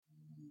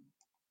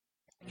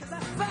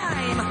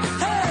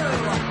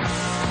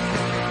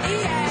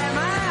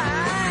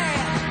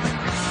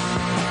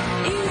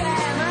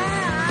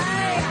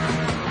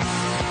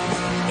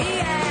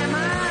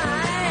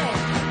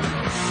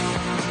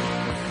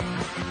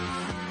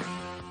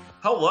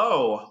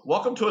Hello,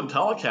 welcome to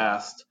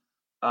Intellicast.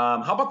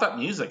 How about that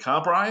music,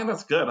 huh, Brian?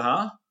 That's good,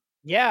 huh?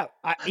 Yeah,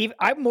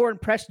 I'm more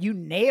impressed. You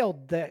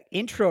nailed the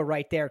intro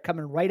right there,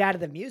 coming right out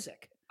of the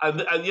music.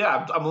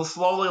 Yeah, I'm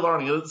slowly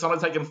learning. It's only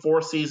taken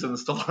 4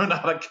 seasons to learn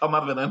how to come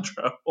out of an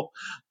intro.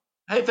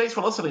 Hey, thanks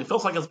for listening. It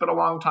feels like it's been a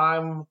long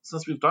time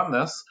since we've done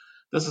this.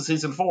 This is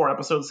season 4,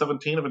 episode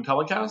 17 of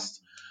Intellicast.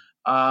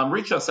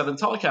 Reach us at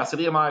Intellicast at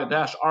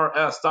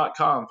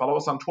EMI-RS.com. Follow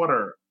us on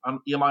Twitter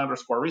on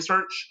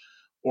EMI_research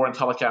or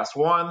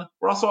Intellicast1.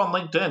 We're also on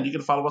LinkedIn. You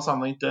can follow us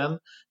on LinkedIn, and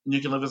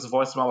you can leave us a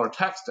voicemail or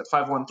text at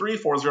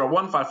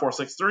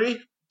 513-401-5463.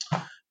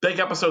 Big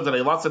episode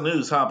today. Lots of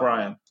news, huh,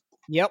 Brian?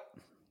 Yep,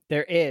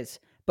 there is.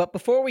 But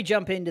before we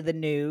jump into the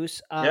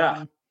news,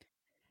 Yeah.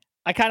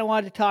 I kind of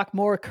wanted to talk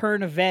more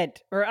current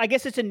event, or I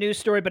guess it's a news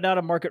story, but not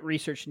a market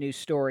research news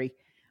story.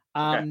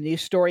 Okay.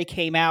 News story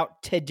came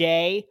out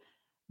today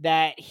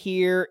that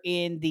here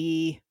in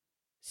the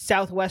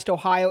Southwest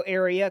Ohio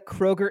area,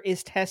 Kroger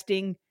is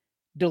testing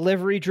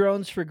delivery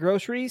drones for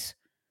groceries.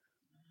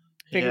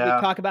 Figured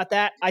we'd talk about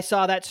that. I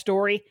saw that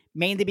story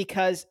mainly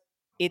because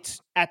it's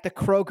at the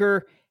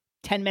Kroger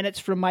 10 minutes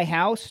from my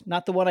house,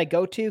 not the one I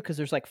go to because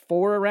there's like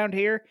 4 around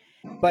here,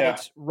 but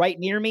it's right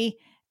near me.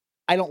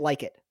 I don't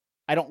like it.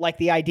 I don't like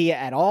the idea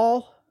at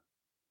all.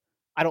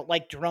 I don't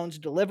like drones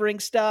delivering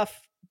stuff.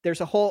 I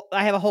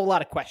have a whole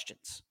lot of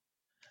questions.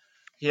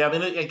 Yeah, I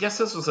mean, I guess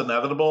this was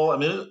inevitable. I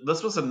mean,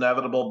 this was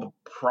inevitable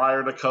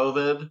prior to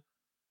COVID,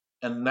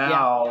 and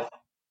now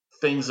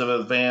things have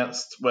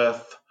advanced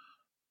with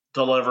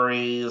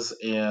deliveries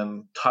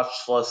and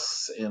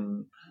touchless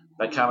and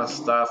that kind of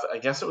stuff. I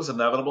guess it was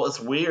inevitable. It's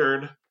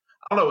weird.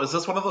 I don't know. Is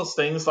this one of those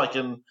things like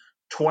in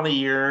 20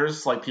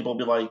 years, like people will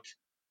be like,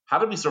 how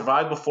did we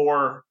survive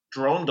before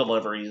drone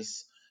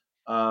deliveries?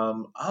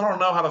 I don't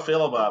know how to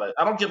feel about it.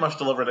 I don't get much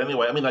delivered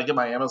anyway. I mean, I get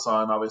my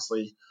Amazon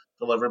obviously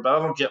delivered, but I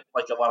don't get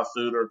like a lot of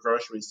food or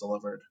groceries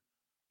delivered.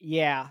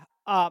 Yeah.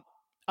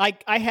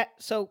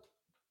 So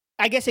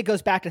I guess it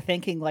goes back to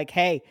thinking like,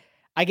 hey,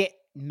 I get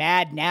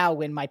mad now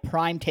when my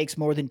Prime takes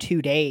more than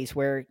 2 days,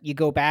 where you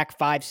go back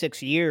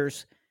 5-6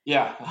 years.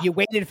 Yeah. You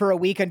waited for a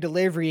week on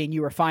delivery and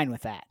you were fine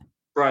with that.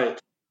 Right.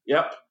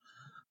 Yep.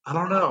 I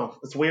don't know.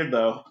 It's weird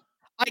though.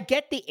 I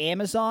get the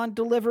Amazon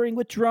delivering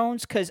with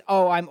drones because,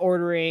 I'm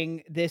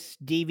ordering this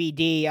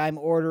DVD, I'm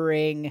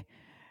ordering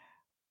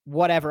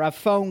whatever, a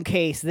phone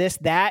case, this,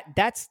 that.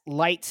 That's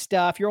light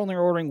stuff. You're only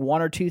ordering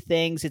 1 or 2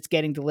 things. It's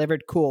getting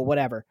delivered. Cool,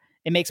 whatever.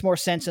 It makes more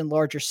sense in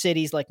larger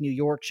cities like New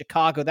York,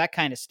 Chicago, that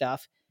kind of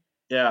stuff.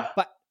 Yeah.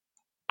 But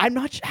I'm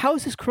not sure. How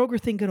is this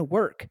Kroger thing going to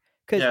work?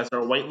 Is there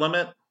a weight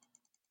limit?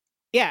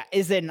 Yeah,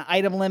 is it an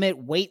item limit,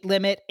 weight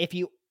limit? I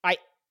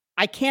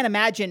can't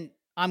imagine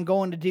I'm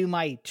going to do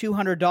my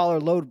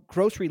 $200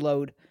 grocery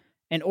load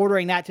and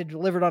ordering that to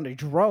deliver it on a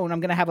drone.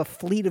 I'm going to have a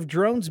fleet of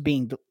drones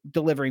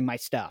delivering my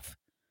stuff.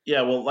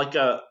 Yeah, well, like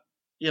a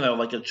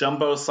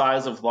jumbo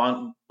size of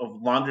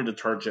laundry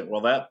detergent.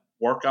 Will that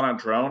work on a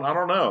drone? I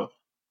don't know.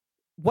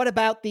 What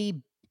about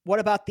the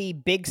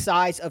big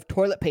size of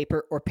toilet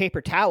paper or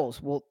paper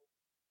towels? Well,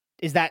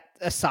 is that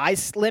a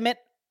size limit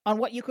on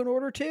what you can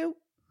order to?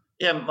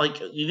 Yeah, like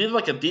you need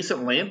like a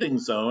decent landing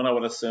zone, I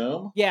would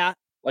assume. Yeah.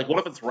 Like, what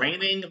if it's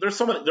raining? There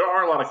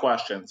are a lot of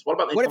questions. What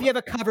if you have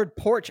a covered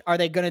porch? Are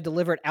they going to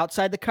deliver it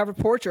outside the covered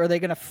porch, or are they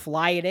going to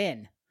fly it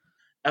in?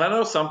 And I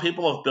know some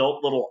people have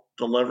built little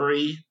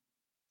delivery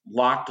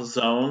locked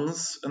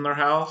zones in their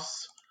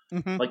house.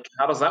 Mm-hmm. Like,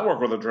 how does that work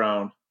with a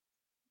drone?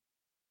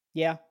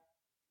 Yeah.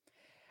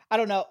 I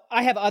don't know.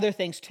 I have other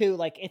things too.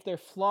 Like if they're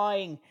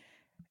flying,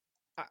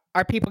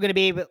 are people going to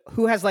be able,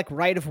 who has like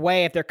right of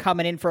way if they're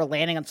coming in for a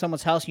landing on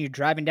someone's house and you're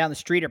driving down the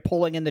street or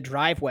pulling in the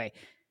driveway?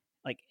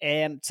 Like,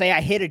 and say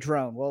I hit a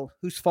drone. Well,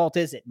 whose fault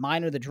is it?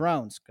 Mine or the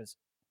drone's? Because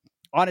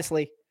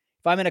honestly,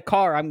 if I'm in a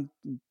car, I'm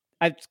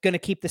going to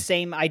keep the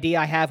same idea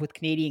I have with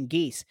Canadian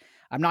geese.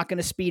 I'm not going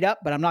to speed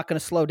up, but I'm not going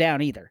to slow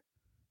down either.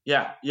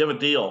 Yeah, you have a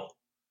deal.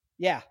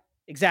 Yeah,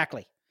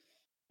 exactly.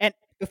 And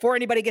before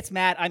anybody gets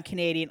mad, I'm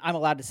Canadian. I'm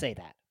allowed to say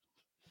that.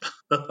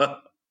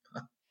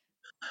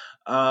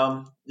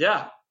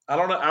 Yeah, I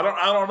don't know. I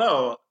don't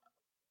know.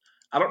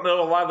 I don't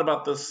know a lot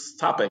about this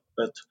topic,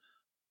 but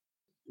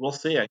we'll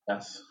see, I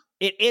guess.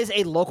 It is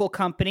a local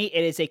company.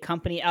 It is a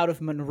company out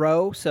of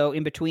Monroe, so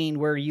in between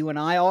where you and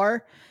I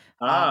are,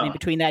 in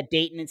between that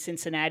Dayton and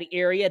Cincinnati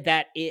area,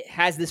 that it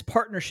has this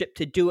partnership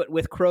to do it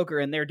with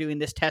Kroger, and they're doing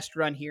this test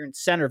run here in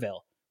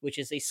Centerville, which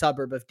is a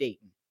suburb of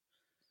Dayton.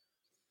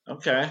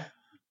 Okay.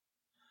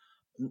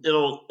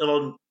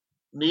 It'll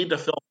need to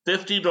fill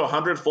 50 to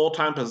 100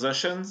 full-time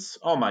positions.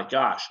 Oh my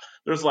gosh.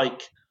 There's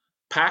like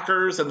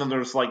packers, and then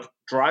there's like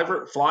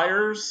driver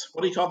flyers.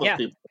 What do you call those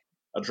people?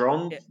 A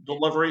drone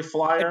delivery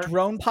flyer? A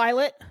drone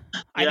pilot?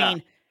 Yeah. I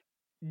mean,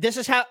 this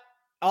is how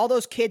all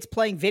those kids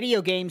playing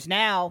video games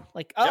now,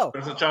 like,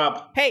 there's a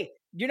job. Hey,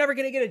 You're never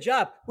going to get a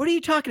job. What are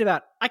you talking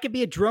about? I could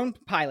be a drone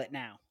pilot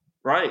now.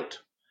 Right.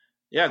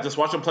 Yeah, just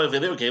watch them play a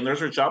video game. There's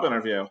your job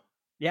interview.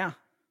 Yeah.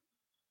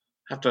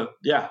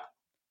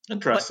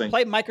 Interesting.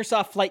 Play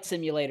Microsoft Flight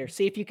Simulator.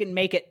 See if you can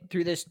make it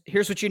through this.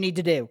 Here's what you need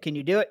to do. Can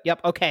you do it?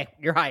 Yep. Okay.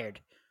 You're hired.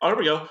 Oh, here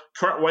we go.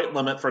 Current weight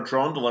limit for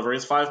drone delivery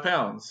is 5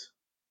 pounds.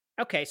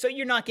 Okay. So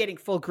you're not getting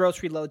full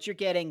grocery loads. You're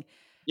getting,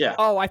 Yeah.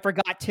 oh, I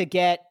forgot to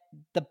get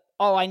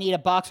I need a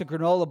box of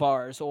granola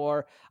bars,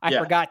 or I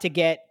forgot to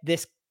get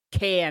this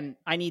can.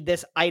 I need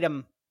this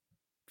item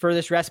for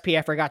this recipe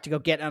I forgot to go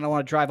get, and I don't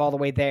want to drive all the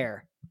way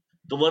there.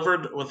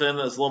 Delivered within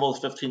as little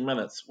as 15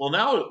 minutes. Well,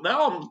 now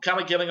I'm kind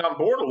of getting on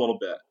board a little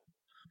bit.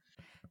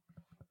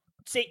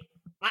 See,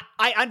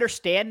 I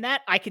understand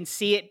that. I can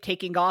see it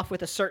taking off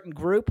with a certain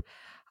group.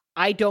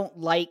 I don't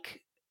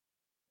like...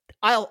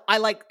 I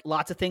like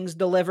lots of things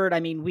delivered. I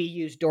mean, we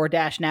use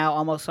DoorDash now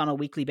almost on a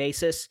weekly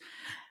basis.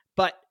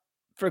 But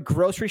for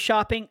grocery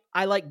shopping,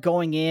 I like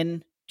going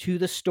in to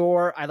the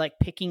store. I like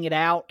picking it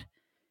out.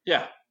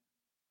 Yeah.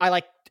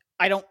 I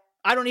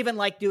don't even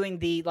like doing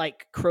the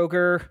like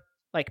Kroger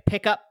like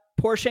pickup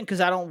portion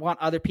because I don't want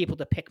other people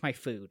to pick my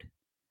food.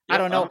 Yeah, I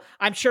don't know.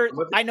 I'm sure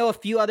I know a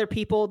few other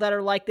people that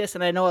are like this,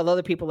 and I know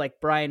other people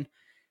like Brian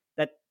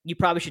that you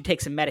probably should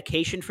take some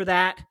medication for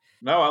that.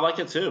 No, I like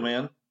it too,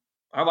 man.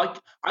 I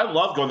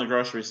love going to the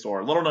grocery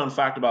store. Little known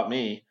fact about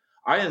me,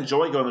 I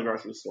enjoy going to the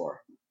grocery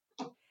store.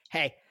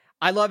 Hey,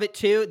 I love it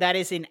too. That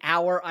is an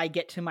hour I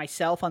get to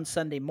myself on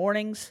Sunday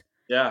mornings.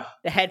 Yeah.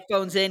 The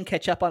headphones in,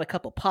 catch up on a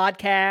couple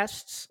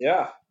podcasts.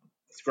 Yeah,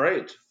 it's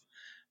great.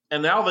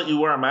 And now that you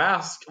wear a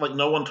mask, like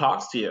no one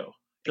talks to you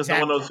because no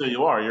one knows who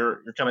you are.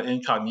 You're kind of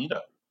incognito.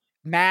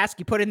 Mask,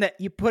 you put in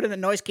the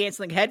noise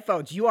canceling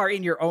headphones. You are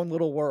in your own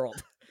little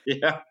world.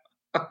 Yeah.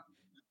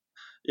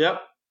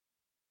 Yep.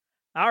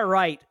 All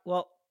right.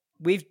 Well,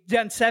 we've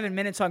done 7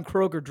 minutes on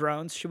Kroger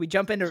drones. Should we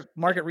jump into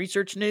market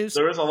research news?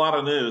 There is a lot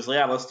of news.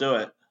 Yeah, let's do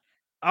it.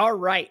 All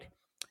right.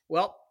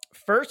 Well,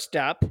 first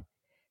up,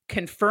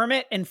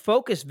 Confirmit and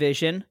Focus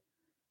Vision,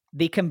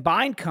 the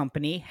combined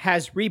company,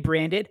 has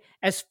rebranded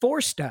as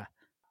Forsta.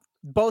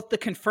 Both the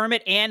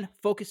Confirmit and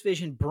Focus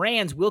Vision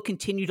brands will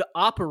continue to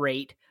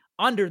operate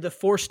under the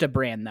Forsta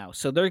brand, though.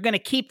 So they're going to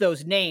keep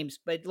those names,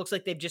 but it looks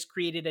like they've just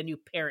created a new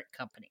parent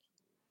company.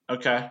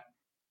 Okay.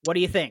 What do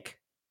you think?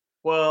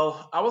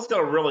 Well, I was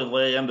going to really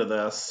lay into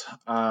this.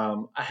 I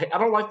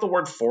don't like the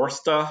word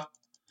Forsta.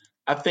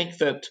 I think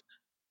that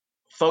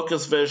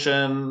Focus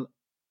Vision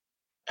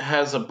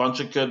has a bunch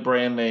of good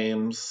brand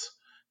names,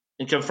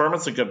 and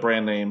Confirmit's a good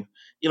brand name.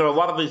 You know, a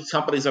lot of these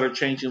companies that are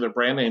changing their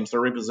brand names,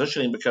 they're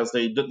repositioning because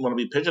they didn't want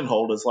to be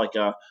pigeonholed as like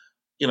a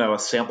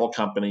sample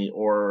company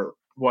or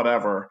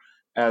whatever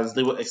as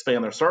they would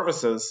expand their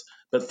services.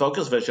 But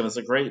Focus Vision is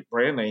a great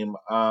brand name.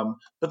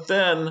 But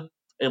then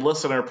a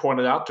listener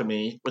pointed out to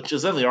me, which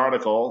is in the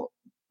article,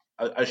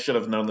 I should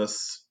have known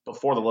this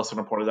before the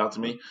listener pointed out to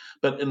me,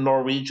 but in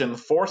Norwegian,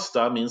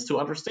 Forsta means to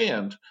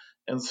understand.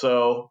 And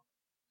so,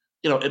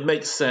 it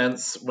makes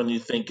sense when you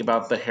think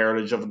about the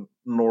heritage of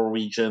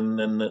Norwegian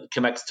and it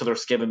connects to their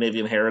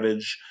Scandinavian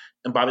heritage,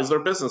 embodies their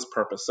business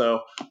purpose. So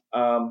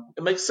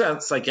it makes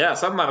sense, I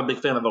guess. I'm not a big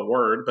fan of the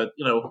word, but,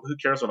 who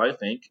cares what I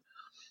think?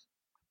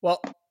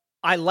 Well,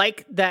 I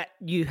like that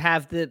you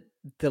have the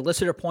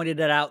listener pointed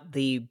it out,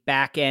 the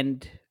back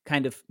end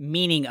kind of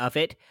meaning of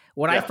it.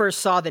 When I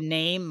first saw the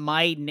name,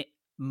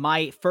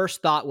 my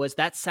first thought was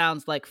that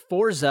sounds like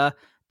Forza,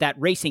 that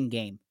racing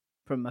game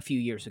from a few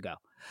years ago.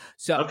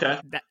 So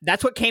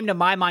that's what came to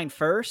my mind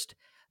first.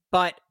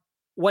 But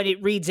when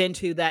it reads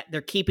into that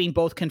they're keeping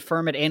both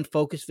Confirmit and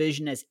Focus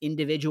Vision as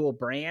individual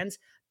brands,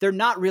 they're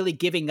not really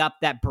giving up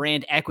that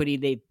brand equity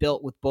they've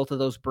built with both of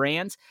those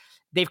brands.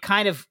 They've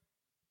kind of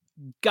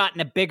gotten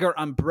a bigger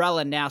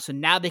umbrella now, so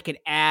now they can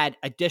add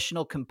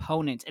additional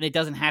components, and it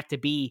doesn't have to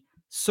be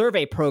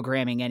survey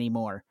programming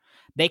anymore.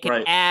 They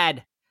can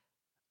add,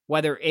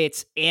 whether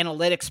it's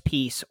analytics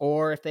piece,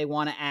 or if they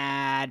want to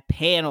add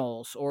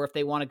panels, or if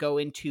they want to go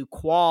into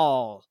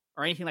qual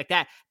or anything like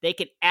that, they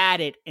can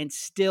add it and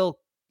still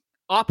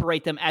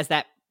operate them as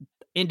that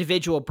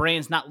individual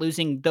brands, not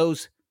losing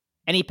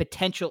any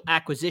potential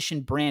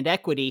acquisition brand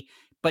equity,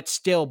 but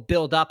still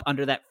build up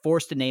under that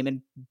Forsta name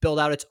and build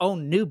out its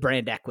own new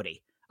brand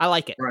equity. I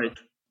like it. Right.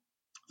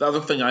 The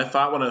other thing I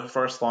thought when it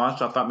first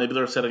launched, I thought maybe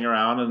they were sitting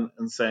around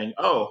and saying,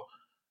 oh,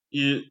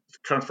 you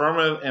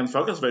Confirmit and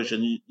Focus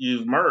Vision,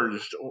 you've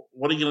merged.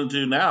 What are you going to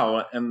do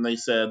now? And they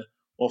said,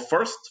 well,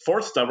 first,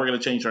 Forsta, we're going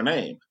to change our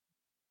name.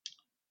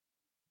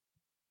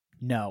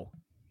 No.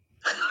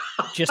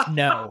 Just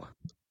no.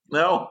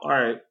 No? All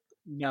right.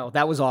 No,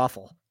 that was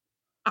awful.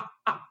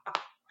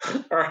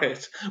 All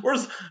right.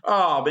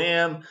 Oh,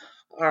 man.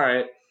 All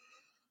right.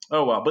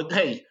 Oh, well. But,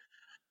 hey,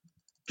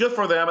 good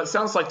for them. It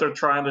sounds like they're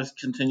trying to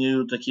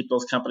continue to keep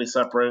those companies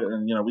separate.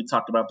 And, we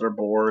talked about their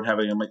board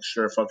having a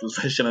mixture of Focus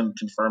Vision and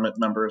Confirmit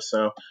members.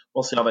 So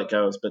we'll see how that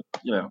goes. But,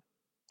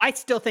 I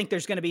still think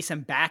there's going to be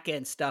some back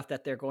end stuff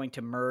that they're going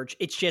to merge.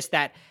 It's just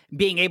that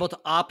being able to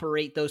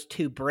operate those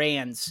two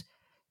brands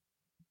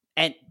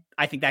and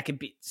I think that could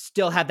be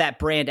still have that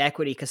brand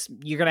equity because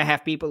you're going to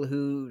have people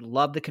who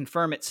love the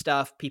Confirm It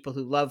stuff, people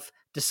who love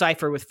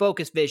Decipher with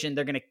Focus Vision.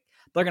 They're going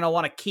to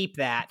want to keep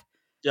that,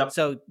 Yep.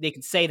 so they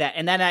can say that,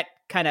 and then that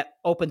kind of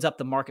opens up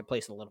the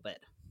marketplace a little bit.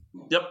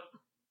 Yep.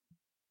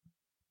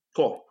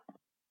 Cool.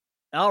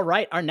 All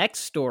right, our next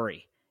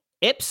story: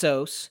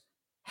 Ipsos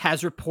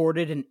has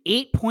reported an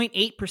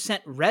 8.8%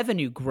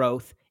 revenue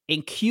growth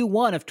in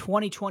Q1 of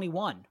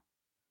 2021.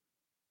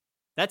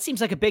 That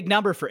seems like a big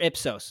number for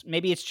Ipsos.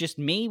 Maybe it's just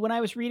me when I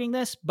was reading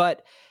this,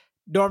 but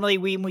normally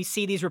when we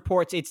see these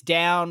reports, it's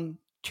down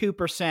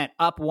 2%,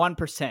 up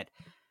 1%.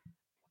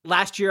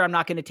 Last year, I'm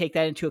not going to take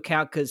that into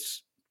account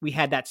because we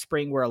had that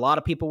spring where a lot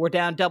of people were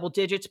down double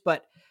digits,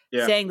 but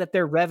saying that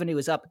their revenue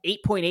is up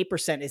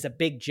 8.8% is a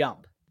big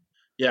jump.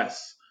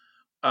 Yes.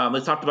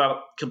 They talked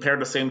about compared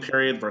to the same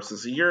period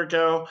versus a year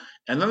ago.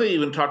 And then they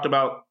even talked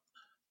about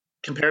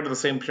compared to the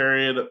same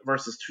period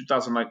versus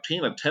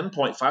 2019, a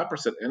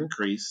 10.5%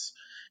 increase.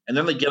 And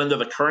then they get into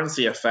the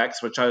currency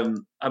effects, which I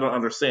don't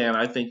understand.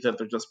 I think that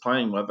they're just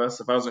playing with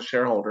us. If I was a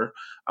shareholder,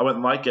 I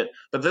wouldn't like it.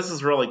 But this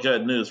is really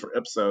good news for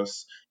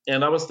Ipsos.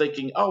 And I was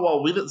thinking, oh,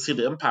 well, we didn't see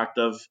the impact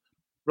of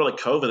really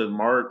COVID in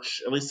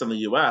March, at least in the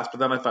US. But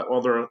then I thought,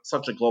 well, they're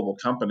such a global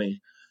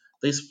company.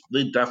 They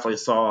definitely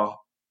saw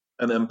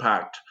an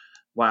impact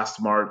last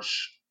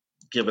March.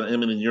 Given, I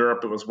mean, in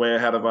Europe, it was way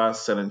ahead of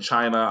us. And in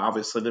China,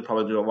 obviously, they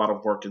probably do a lot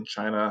of work in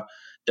China,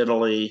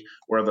 Italy,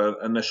 where the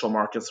initial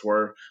markets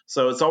were.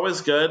 So it's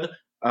always good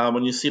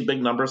when you see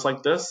big numbers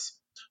like this.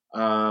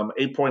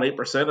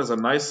 8.8% is a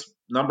nice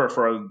number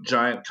for a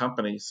giant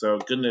company. So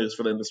good news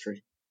for the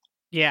industry.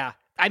 Yeah.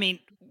 I mean,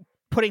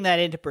 putting that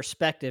into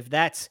perspective,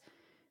 that's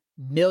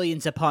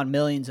millions upon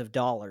millions of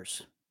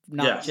dollars.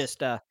 Not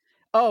just,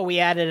 we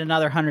added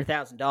another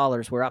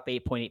 $100,000. We're up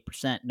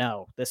 8.8%.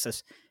 No, this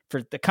is,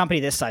 for the company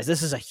this size,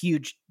 this is a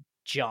huge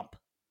jump.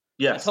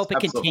 Yes, let's hope it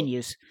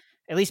continues,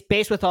 at least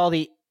based with all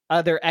the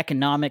other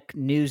economic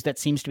news that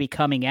seems to be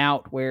coming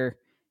out, where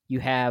you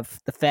have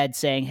the Fed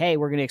saying, hey,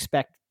 we're going to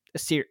expect a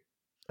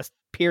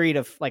period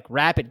of like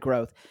rapid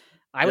growth.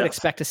 I would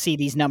expect to see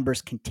these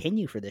numbers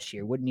continue for this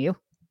year, wouldn't you?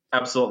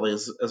 Absolutely.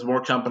 As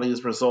more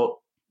companies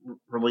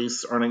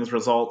release earnings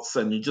results,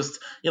 and you just,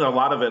 a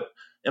lot of it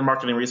in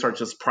marketing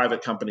research is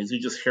private companies. You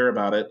just hear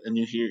about it, and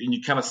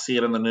you kind of see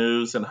it in the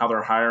news and how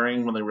they're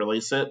hiring when they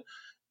release it.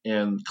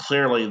 And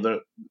clearly,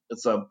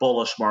 it's a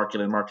bullish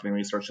market in marketing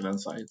research and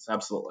insights.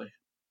 Absolutely.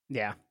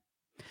 Yeah.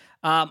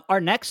 Our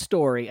next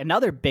story,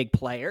 another big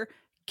player,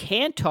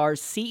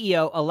 Kantar's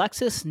CEO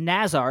Alexis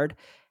Nazard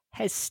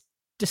has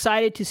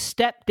decided to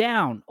step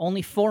down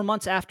only 4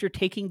 months after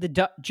taking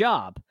the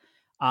job.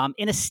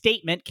 In a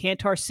statement,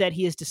 Kantar said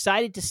he has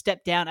decided to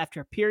step down after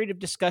a period of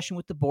discussion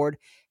with the board,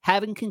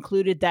 having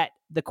concluded that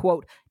the,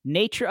 quote,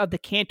 nature of the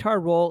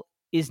Kantar role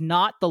is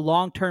not the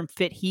long-term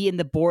fit he and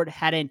the board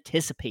had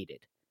anticipated.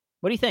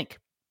 What do you think?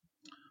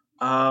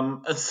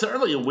 It's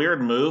certainly a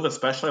weird move,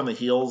 especially on the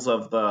heels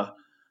of the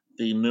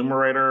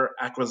Numerator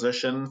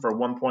acquisition for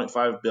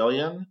 $1.5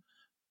 billion.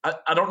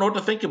 I don't know what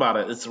to think about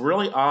it. It's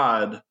really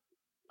odd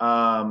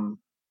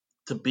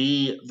to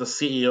be the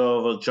CEO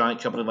of a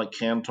giant company like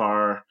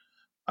Kantar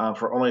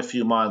for only a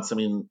few months. I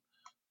mean,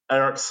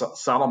 Eric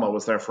Salama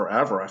was there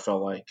forever, I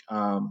felt like.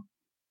 And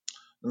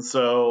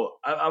so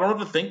I don't know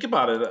what to think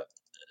about it.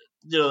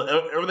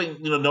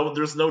 Everything,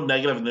 there's no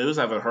negative news.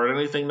 I haven't heard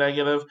anything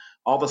negative.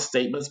 All the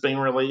statements being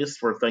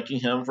released were thanking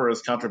him for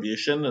his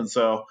contribution. And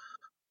so,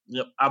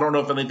 I don't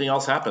know if anything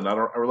else happened. I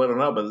really don't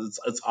know, but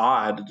it's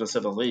odd to say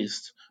the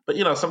least. But,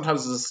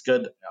 sometimes it's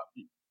good.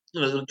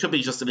 It could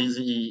be just as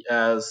easy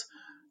as,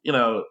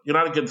 you're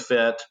not a good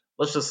fit.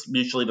 Let's just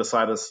mutually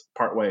decide as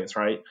part ways,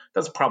 right?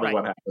 That's probably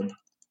what happened.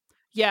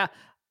 Yeah,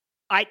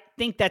 I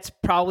think that's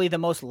probably the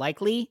most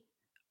likely.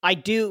 I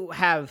do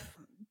have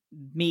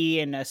me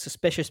in a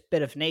suspicious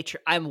bit of nature.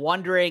 I'm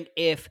wondering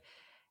if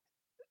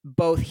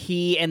both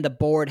he and the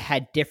board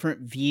had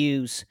different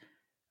views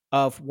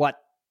of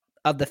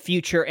the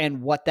future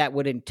and what that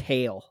would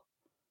entail.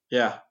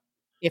 Yeah.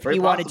 If he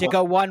wanted to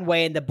go one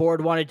way and the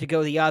board wanted to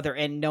go the other,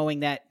 and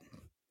knowing that,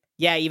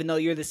 even though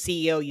you're the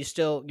CEO,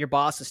 your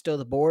boss is still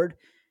the board.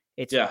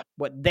 It's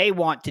what they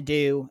want to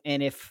do,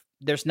 and if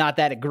there's not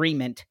that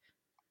agreement,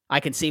 I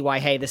can see why,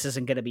 hey, this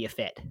isn't going to be a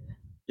fit.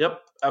 Yep,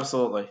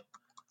 absolutely.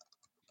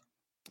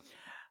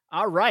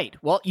 All right.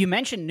 Well, you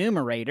mentioned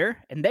Numerator,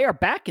 and they are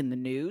back in the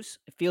news.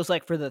 It feels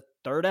like for the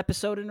third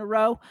episode in a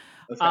row.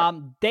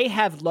 Right. They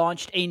have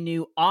launched a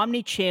new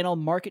omni-channel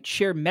market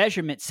share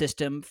measurement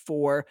system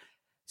for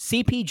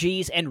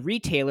CPGs and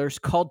retailers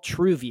called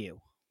TrueView.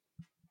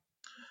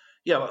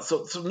 Yeah,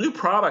 so some new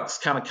products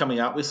kind of coming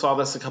out. We saw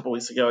this a couple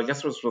weeks ago. I guess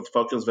it was with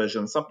Focus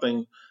Vision,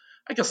 something,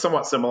 I guess,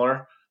 somewhat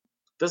similar.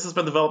 This has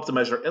been developed to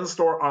measure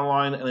in-store,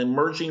 online, and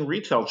emerging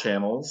retail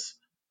channels,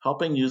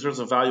 helping users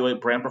evaluate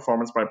brand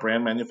performance by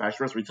brand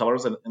manufacturers,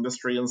 retailers, and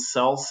industry and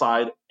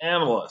sell-side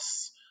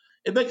analysts.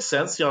 It makes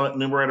sense.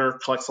 Numerator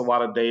collects a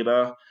lot of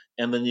data,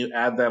 and then you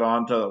add that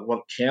on to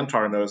what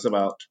Kantar knows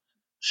about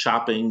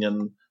shopping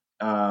and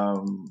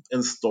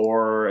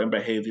in-store and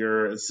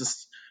behavior. It's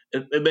just,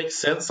 it makes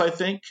sense, I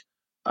think.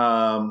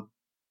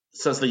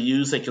 Says they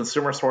use a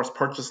consumer source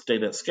purchase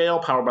data at scale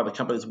powered by the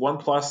company's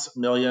 1+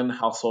 million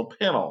household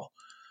panel.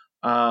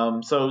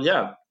 So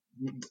yeah,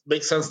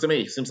 makes sense to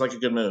me. Seems like a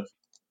good move.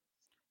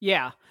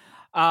 Yeah.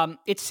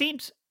 It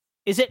seems,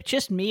 is it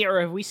just me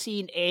or have we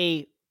seen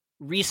a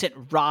recent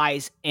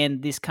rise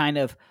in this kind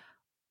of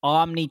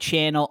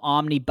omni-channel,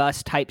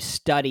 omnibus type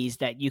studies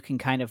that you can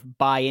kind of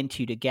buy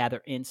into to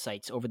gather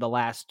insights over the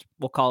last,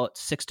 we'll call it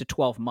 6 to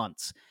 12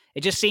 months?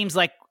 It just seems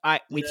like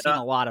we've seen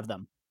Yeah. a lot of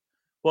them.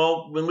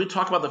 Well, when we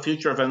talk about the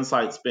future of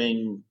insights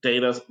being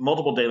data,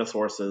 multiple data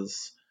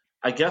sources,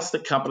 I guess the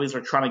companies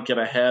are trying to get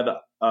ahead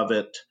of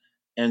it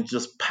and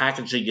just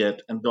packaging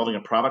it and building a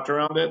product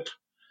around it.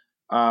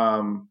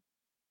 Um,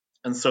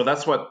 and so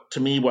that's what, to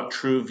me, what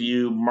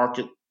TrueView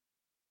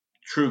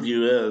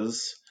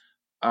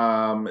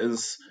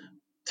is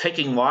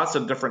taking lots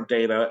of different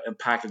data and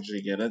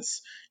packaging it.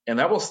 And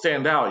that will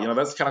stand out.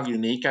 That's kind of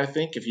unique, I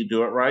think, if you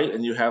do it right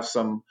and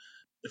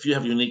if you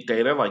have unique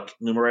data like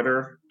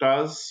Numerator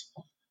does.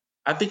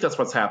 I think that's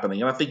what's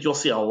happening, and I think you'll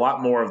see a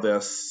lot more of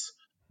this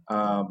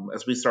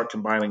as we start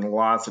combining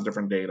lots of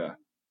different data.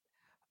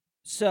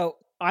 So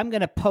I'm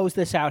going to pose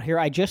this out here.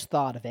 I just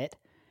thought of it.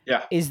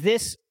 Yeah. Is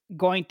this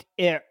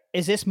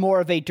is this more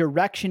of a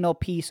directional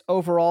piece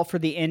overall for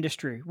the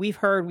industry? We've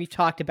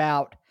talked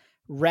about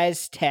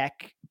res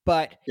tech,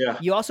 but Yeah.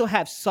 you also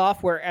have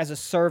software as a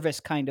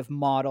service kind of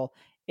model.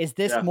 Is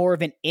this Yeah. more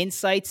of an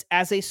insights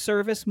as a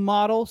service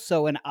model?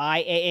 So an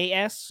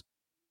IaaS?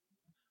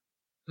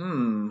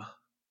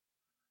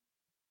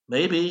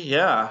 Maybe.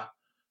 Yeah.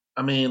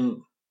 I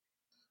mean,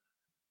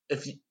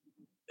 if you,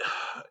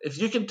 if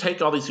you can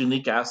take all these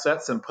unique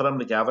assets and put them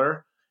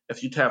together,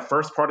 if you have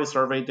first party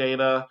survey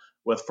data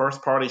with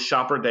first party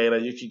shopper data,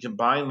 you can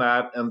combine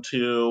that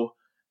into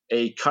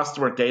a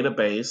customer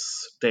database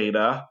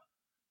data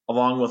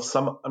along with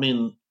some. I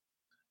mean,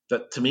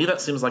 that to me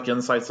that seems like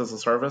insights as a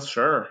service.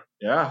 Sure.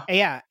 Yeah.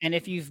 Yeah, and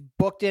if you've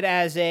booked it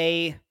as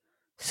a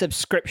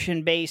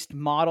subscription based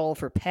model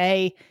for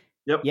pay,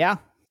 Yep. yeah.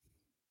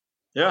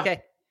 Yeah. Okay.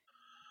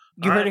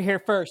 All You heard right. it here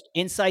first.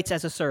 Insights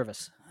as a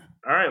service.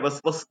 All right,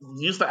 let's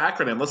use the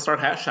acronym. Let's start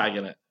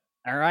hashtagging it.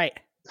 All right.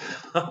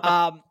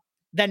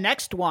 The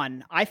next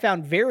one I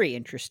found very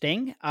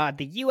interesting.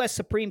 The U.S.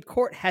 Supreme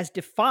Court has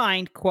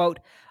defined, quote,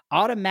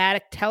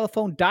 automatic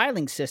telephone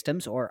dialing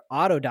systems, or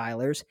auto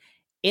dialers,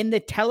 in the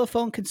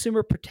Telephone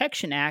Consumer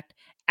Protection Act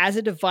as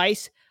a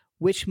device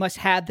which must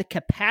have the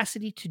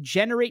capacity to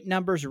generate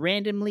numbers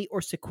randomly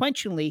or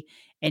sequentially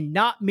and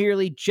not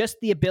merely just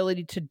the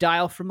ability to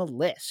dial from a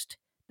list.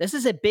 This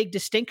is a big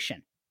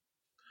distinction.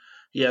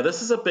 Yeah,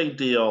 this is a big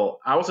deal.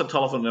 I was a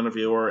telephone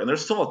interviewer, and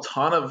there's still a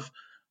ton of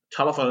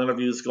telephone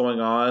interviews going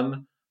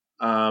on.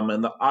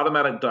 And the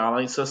automatic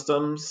dialing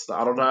systems, the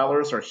auto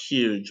dialers, are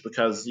huge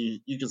because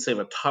you can save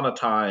a ton of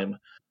time.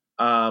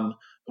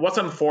 What's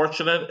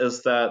unfortunate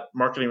is that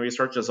marketing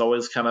research has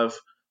always kind of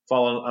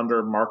fallen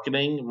under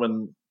marketing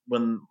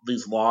when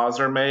these laws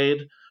are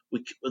made.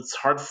 It's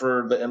hard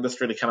for the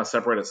industry to kind of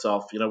separate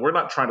itself. We're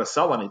not trying to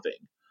sell anything.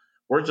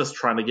 We're just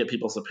trying to get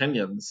people's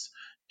opinions.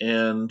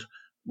 And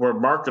where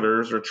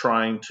marketers are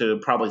trying to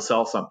probably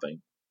sell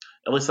something.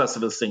 At least that's the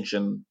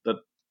distinction that,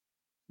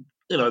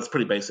 it's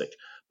pretty basic.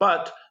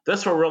 But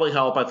this will really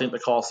help, I think, the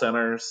call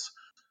centers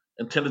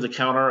intended to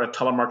counter a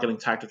telemarketing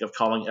tactic of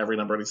calling every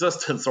number in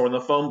existence or in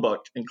the phone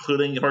book,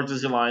 including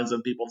emergency lines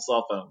and people's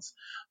cell phones.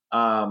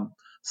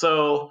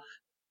 So,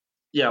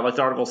 yeah, like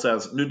the article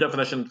says, new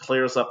definition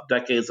clears up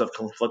decades of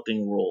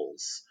conflicting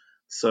rules.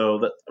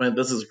 So,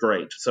 this is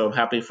great. So I'm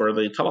happy for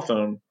the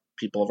telephone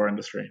people of our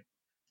industry.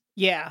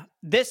 Yeah,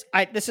 this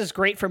is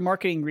great for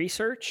marketing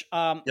research.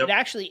 It Yep.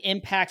 actually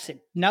impacts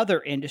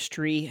another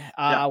industry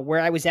Yeah. where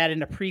I was at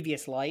in a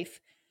previous life.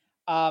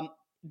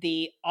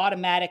 The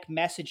automatic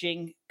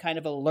messaging kind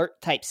of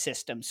alert type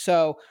system.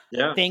 So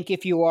Yeah. think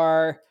if you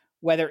are,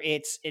 whether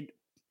it's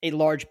a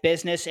large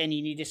business and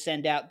you need to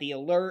send out the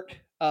alert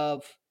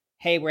of,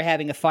 hey, we're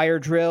having a fire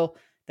drill,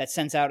 that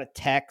sends out a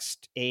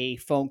text, a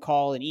phone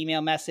call, an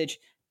email message,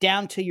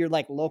 down to your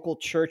like local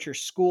church or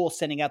school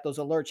sending out those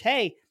alerts.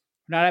 Hey,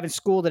 we're not having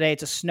school today.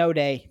 It's a snow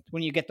day.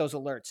 When you get those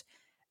alerts,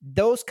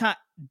 those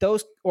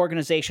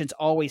organizations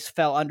always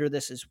fell under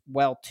this as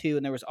well too,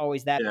 and there was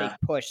always that big Yeah.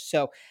 push.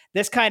 So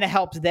this kind of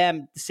helps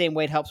them the same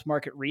way it helps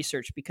market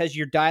research, because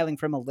you're dialing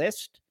from a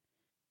list.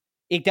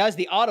 It does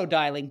the auto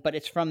dialing, but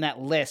it's from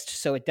that list,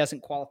 so it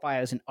doesn't qualify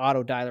as an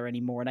auto dialer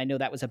anymore. And I know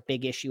that was a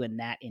big issue in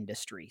that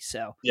industry.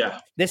 So Yeah.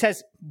 this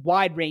has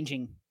wide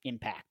ranging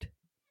impact.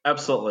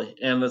 Absolutely.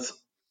 And it's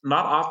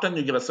not often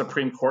you get a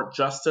Supreme Court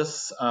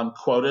justice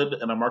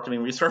quoted in a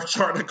marketing research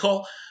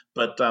article,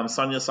 but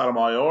Sonia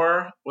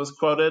Sotomayor was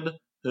quoted,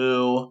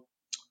 who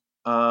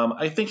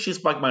I think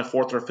she's like my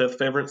fourth or fifth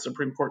favorite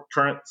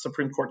current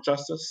Supreme Court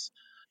justice.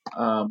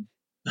 Um,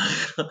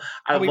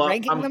 Are we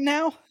ranking them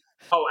now?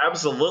 Oh,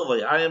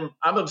 absolutely. I'm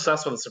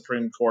obsessed with the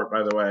Supreme Court,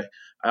 by the way.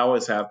 I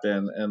always have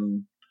been.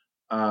 And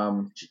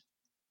um,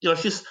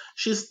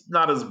 she's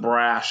not as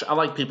brash. I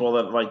like people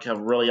that like have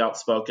really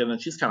outspoken, and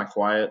she's kind of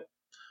quiet.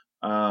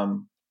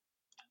 Um,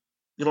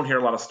 you don't hear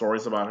a lot of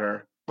stories about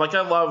her. like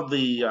I love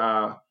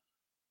the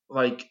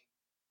like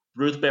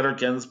Ruth Bader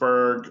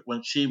Ginsburg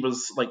when she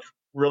was like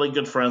really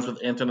good friends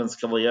with Antonin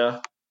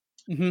Scalia,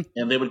 Mm-hmm.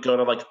 and they would go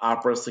to like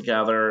operas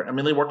together. I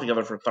mean, they worked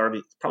together for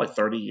probably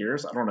 30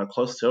 years. I don't know,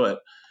 close to it.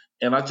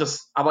 And I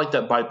like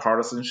that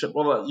bipartisanship.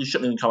 Well, you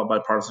shouldn't even call it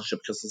bipartisanship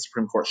because the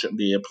Supreme Court shouldn't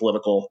be a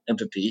political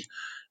entity.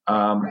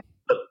 But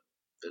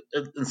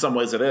in some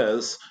ways it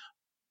is.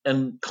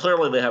 And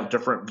clearly they have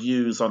different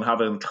views on how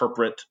to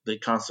interpret the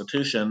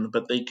Constitution,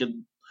 but they could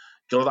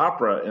go to the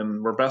opera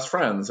and we're best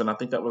friends. And I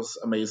think that was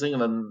amazing.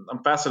 And then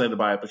I'm fascinated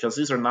by it because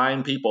these are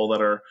 9 people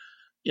that are,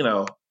 you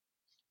know,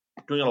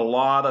 doing a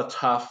lot of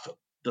tough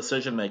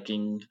decision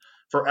making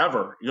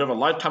forever. You have a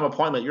lifetime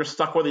appointment. You're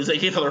stuck with these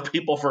 8 other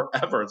people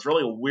forever. It's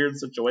really a weird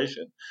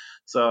situation.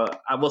 So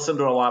I listen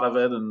to a lot of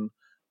it and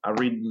I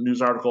read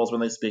news articles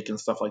when they speak and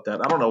stuff like that.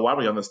 I don't know why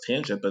we're on this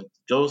tangent, but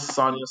go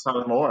Sonia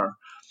Sotomayor.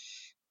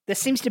 This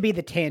seems to be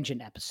the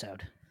tangent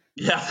episode.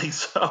 Yeah, I think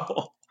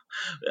so.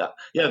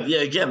 Yeah.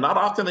 Again, not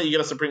often that you get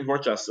a Supreme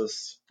Court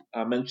justice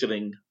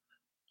mentioning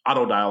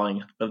auto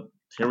dialing, but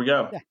here we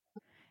go.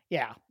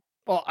 Yeah.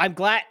 Well, I'm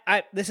glad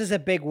this is a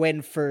big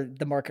win for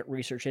the market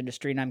research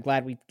industry, and I'm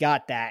glad we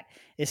got that.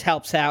 This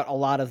helps out a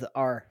lot of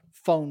our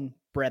phone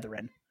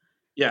brethren.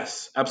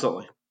 Yes,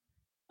 absolutely.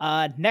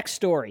 Next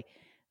story.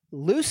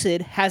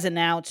 Lucid has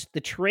announced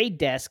the Trade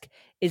Desk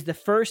is the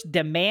first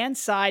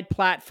demand-side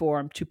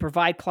platform to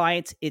provide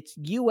clients its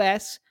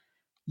US,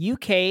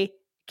 UK,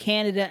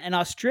 Canada, and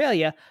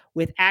Australia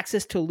with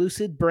access to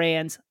Lucid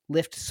Brand's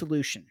Lift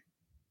solution.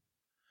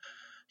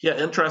 Yeah,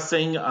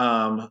 interesting.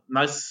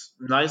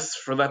 Nice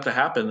for that to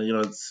happen. You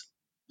know,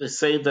 they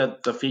say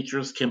that the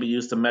features can be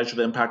used to measure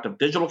the impact of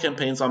digital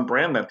campaigns on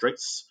brand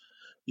metrics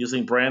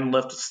using brand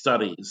lift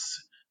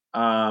studies.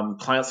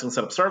 Clients can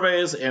set up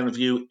surveys and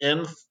view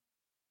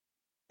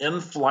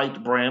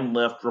in-flight brand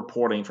lift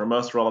reporting for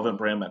most relevant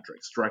brand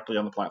metrics directly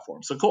on the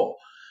platform. So cool.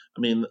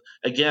 I mean,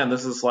 again,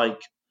 this is like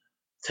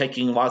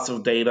taking lots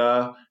of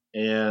data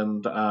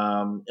and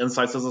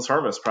insights as a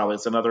service. Probably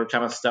it's another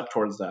kind of step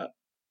towards that.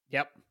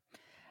 Yep.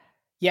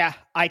 Yeah,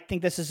 I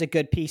think this is a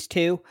good piece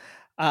too.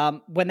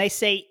 When they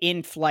say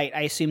in flight,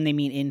 I assume they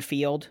mean in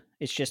field.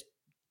 It's just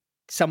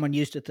someone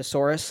used a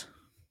thesaurus.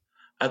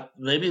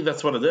 Maybe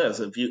that's what it is.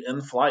 If you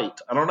in flight,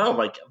 I don't know.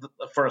 Like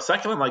for a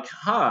second, I'm like,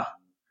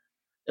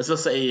 is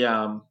this a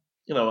an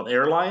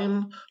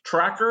airline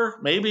tracker?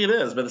 Maybe it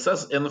is, but it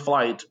says in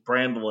flight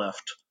brand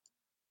lift.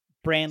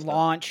 Brand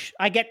launch.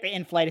 I get the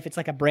in flight if it's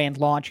like a brand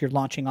launch, you're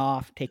launching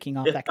off, taking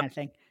off, that kind of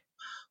thing.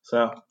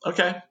 So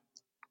okay.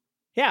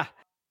 Yeah.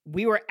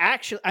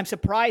 I'm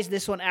surprised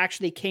this one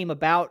actually came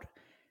about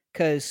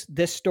because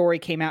this story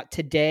came out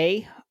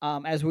today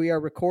as we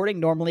are recording.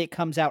 Normally it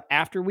comes out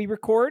after we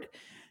record.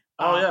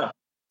 Oh, yeah.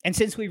 And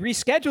since we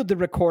rescheduled the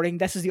recording,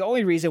 this is the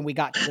only reason we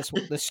got this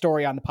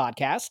story on the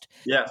podcast.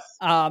 Yes.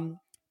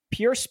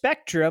 Pure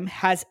Spectrum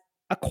has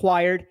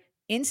acquired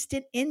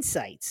Instant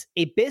Insights,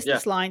 a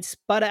business line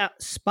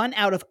spun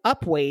out of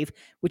Upwave,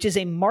 which is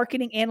a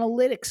marketing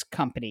analytics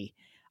company.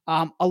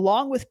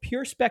 Along with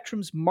Pure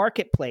Spectrum's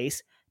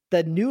marketplace,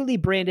 the newly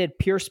branded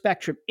Pure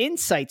Spectrum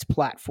Insights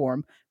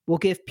platform will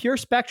give Pure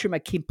Spectrum a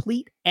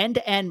complete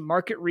end-to-end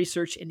market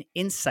research and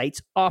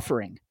insights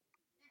offering.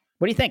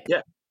 What do you think?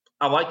 Yeah,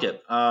 I like it.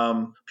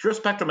 Pure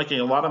Spectrum making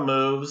a lot of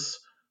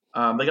moves.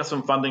 They got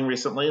some funding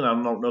recently, and I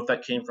don't know if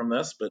that came from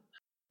this, but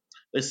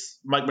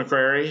Mike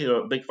McCrary, who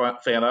I'm a big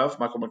fan of,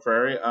 Michael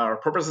McCrary, our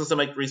purpose is to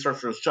make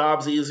researchers'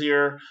 jobs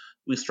easier.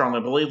 We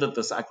strongly believe that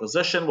this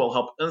acquisition will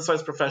help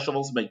insights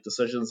professionals make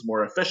decisions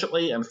more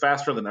efficiently and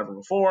faster than ever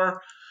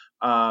before.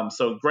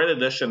 So great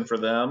addition for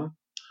them.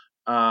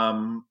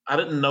 I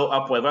didn't know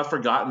Upwave. I've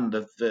forgotten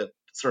that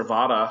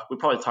Servata, we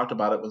probably talked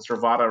about it when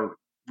Servata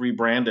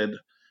rebranded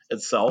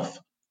itself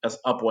as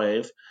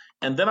Upwave.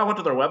 And then I went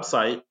to their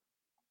website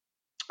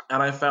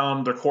and I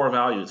found their core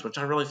values, which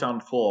I really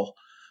found cool.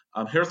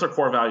 Here's their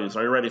core values.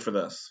 Are you ready for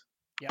this?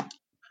 Yeah.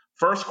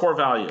 First core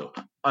value,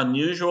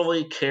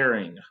 unusually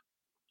caring.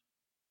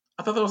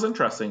 I thought that was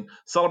interesting.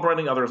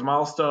 Celebrating others'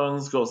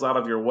 milestones, goes out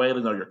of your way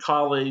to know your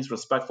colleagues,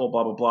 respectful,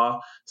 blah, blah,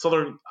 blah. So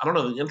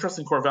the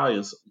interesting core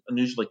values,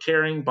 unusually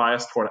caring,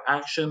 biased toward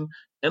action,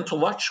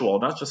 intellectual,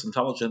 not just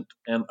intelligent,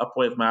 and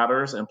Upwave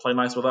matters, and play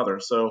nice with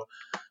others. So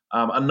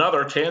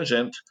another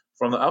tangent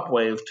from the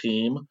Upwave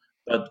team,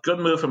 a good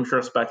move from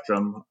Pure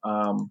Spectrum.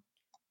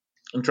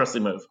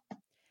 Interesting move.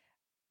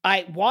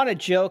 I want to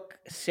joke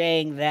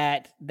saying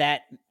that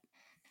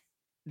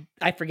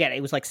I forget,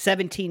 it was like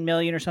 17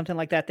 million or something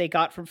like that they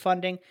got from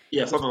funding.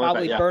 Yeah, something like that.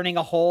 Probably burning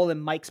a hole in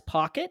Mike's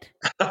pocket.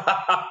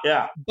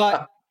 Yeah.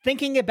 But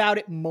thinking about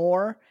it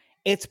more,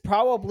 it's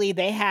probably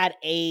they had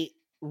a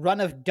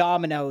run of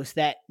dominoes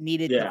that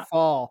needed to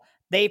fall.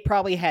 They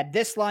probably had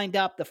this lined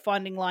up, the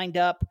funding lined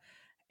up,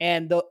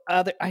 and the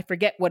other, I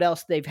forget what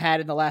else they've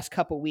had in the last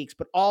couple of weeks,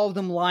 but all of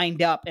them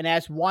lined up. And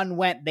as one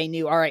went, they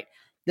knew, all right,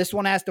 this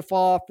one has to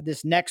fall for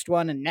this next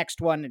one and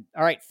next one. And,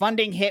 all right,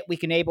 funding hit, we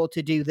can able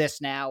to do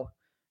this now.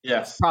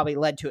 Yes. It's probably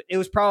led to it. It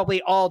was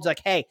probably all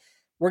like, hey,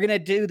 we're going to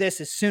do this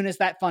as soon as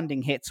that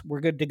funding hits. We're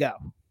good to go.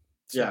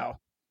 So.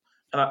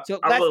 And I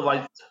really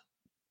liked.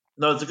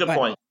 No, it's a good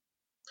point.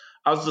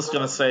 I was just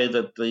going to say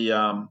that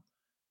the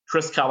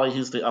Chris Kelly,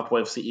 he's the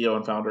Upwave CEO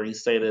and founder, he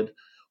stated,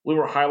 "We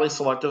were highly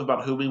selective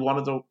about who we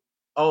wanted to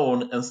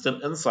own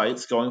Instant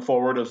Insights going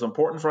forward. It was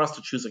important for us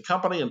to choose a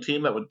company and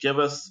team that would give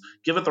it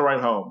the right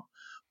home.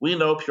 We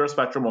know Pure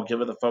Spectrum will give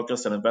it the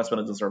focus and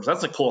investment it deserves."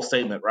 That's a cool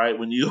statement, right?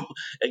 When you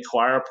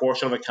acquire a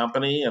portion of a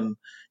company and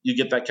you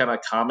get that kind of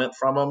comment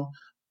from them.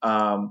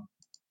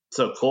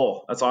 So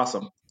cool. That's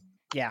awesome.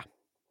 Yeah.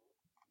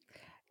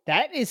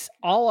 That is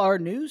all our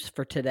news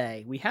for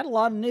today. We had a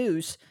lot of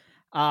news.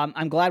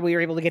 I'm glad we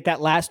were able to get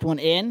that last one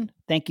in.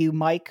 Thank you,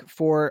 Mike,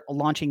 for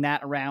launching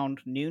that around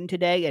noon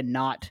today and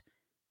not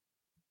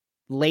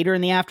later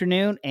in the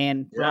afternoon.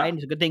 And Brian,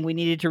 it's a good thing we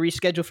needed to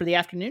reschedule for the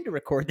afternoon to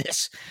record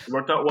this. It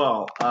worked out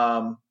well.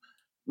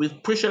 We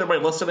appreciate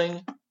everybody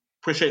listening.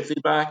 Appreciate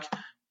feedback.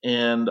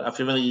 And if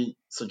you have any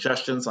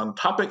suggestions on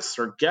topics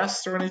or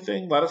guests or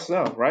anything, let us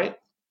know, right?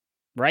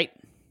 Right.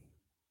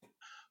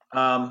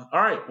 All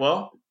right.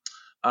 Well,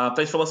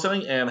 thanks for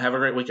listening and have a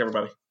great week,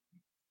 everybody.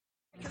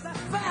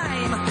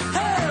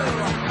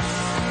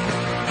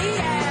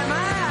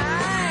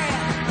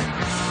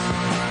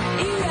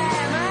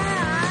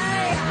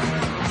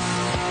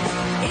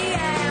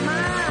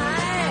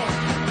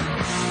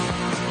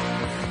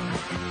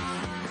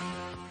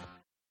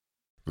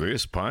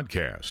 This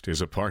podcast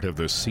is a part of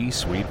the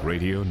C-Suite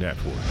Radio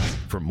Network.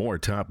 For more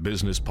top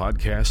business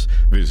podcasts,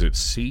 visit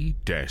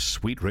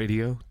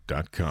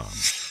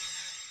c-suiteradio.com.